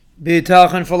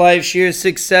B'Tachon for Life, Shir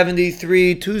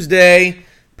 673, Tuesday,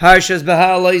 Parshas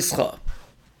Beha'aloscha.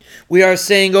 We are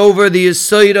saying over the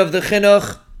Yesod of the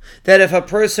Chinuch that if a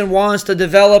person wants to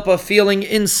develop a feeling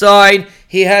inside,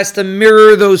 he has to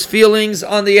mirror those feelings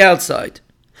on the outside.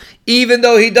 Even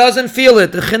though he doesn't feel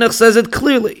it, the Chinuch says it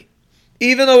clearly.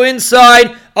 Even though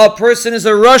inside a person is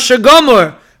a Rasha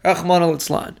Gomor, Rachmana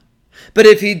litzlan. But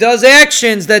if he does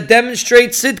actions that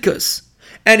demonstrate Tzidkus,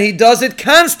 and he does it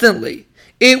constantly,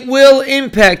 it will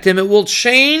impact him. It will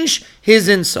change his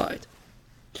inside.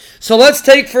 So let's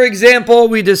take, for example,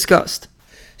 what we discussed.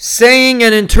 Saying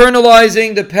and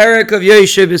internalizing the parak of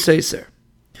Yoshev B'Seiser.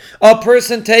 A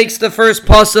person takes the first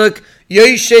pasuk,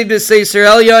 Yoshev B'Seiser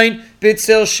Elyon,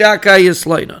 B'Tzel Shaka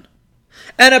Yisleinon.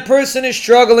 And a person is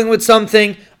struggling with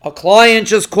something. A client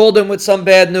just called him with some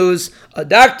bad news. A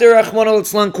doctor, Rachmana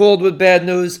litzlan, called with bad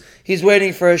news. He's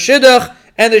waiting for a shidduch,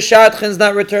 and the shadchan's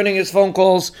not returning his phone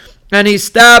calls. And he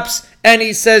stops and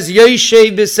he says,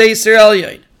 Yoshev B'Seiser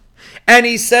Elyon. And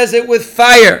he says it with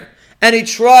fire. And he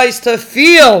tries to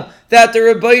feel that the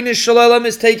Rebbeinu Shalom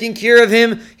is taking care of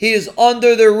him. He is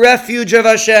under the refuge of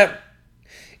Hashem.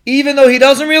 Even though he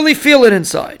doesn't really feel it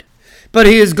inside. But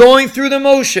he is going through the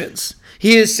motions.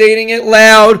 He is saying it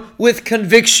loud, with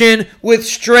conviction, with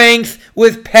strength,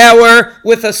 with power,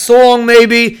 with a song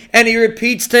maybe. And he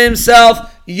repeats to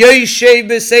himself, Yoshev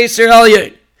B'Seiser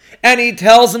Elyon. And he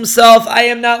tells himself, I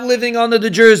am not living under the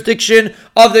jurisdiction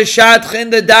of the shadchan,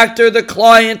 the doctor, the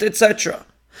client, etc.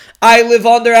 I live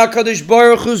under HaKadosh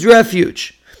Baruch Hu's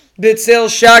refuge. B'Tzel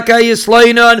Shaka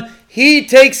Yisleinon. He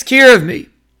takes care of me.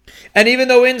 And even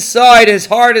though inside his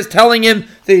heart is telling him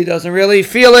that he doesn't really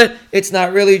feel it, it's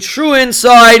not really true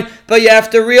inside, but you have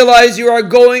to realize you are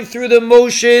going through the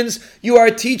motions, you are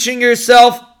teaching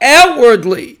yourself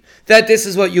outwardly that this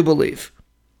is what you believe.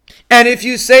 And if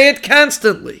you say it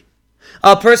constantly,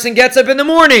 a person gets up in the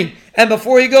morning, and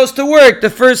before he goes to work, the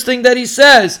first thing that he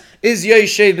says is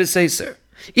Yoshev B'Seiser.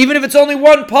 Even if it's only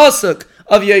one pasuk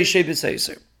of Yoshev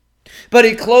B'Seiser. But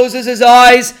he closes his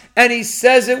eyes, and he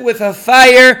says it with a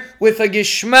fire, with a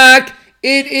gishmak.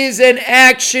 It is an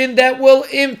action that will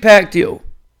impact you.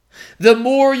 The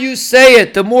more you say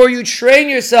it, the more you train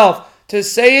yourself to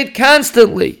say it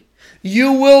constantly,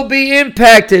 you will be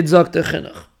impacted, Zok the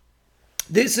Chinuch.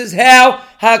 This is how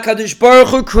HaKadosh Baruch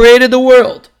Hu created the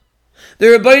world. The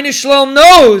Rebbeinu Shalom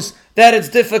knows that it's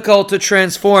difficult to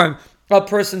transform a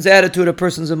person's attitude, a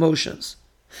person's emotions.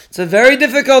 It's a very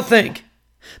difficult thing.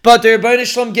 But the Rebbeinu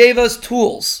Shalom gave us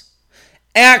tools,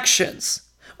 actions.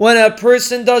 When a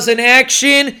person does an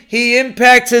action, he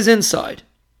impacts his inside.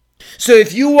 So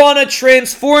if you want to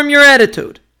transform your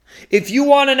attitude, if you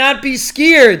want to not be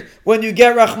scared when you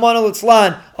get, Rachmana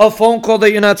litzlan, a phone call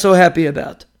that you're not so happy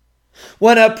about,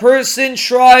 when a person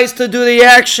tries to do the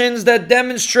actions that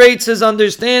demonstrates his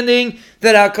understanding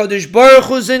that HaKadosh Baruch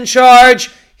Hu is in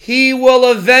charge, he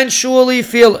will eventually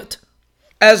feel it.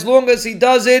 As long as he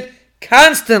does it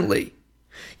constantly.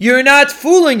 You're not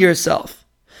fooling yourself.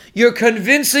 You're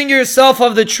convincing yourself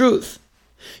of the truth.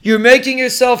 You're making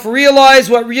yourself realize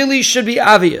what really should be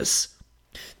obvious.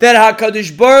 That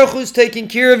HaKadosh Baruch Hu is taking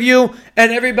care of you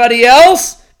and everybody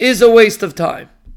else is a waste of time.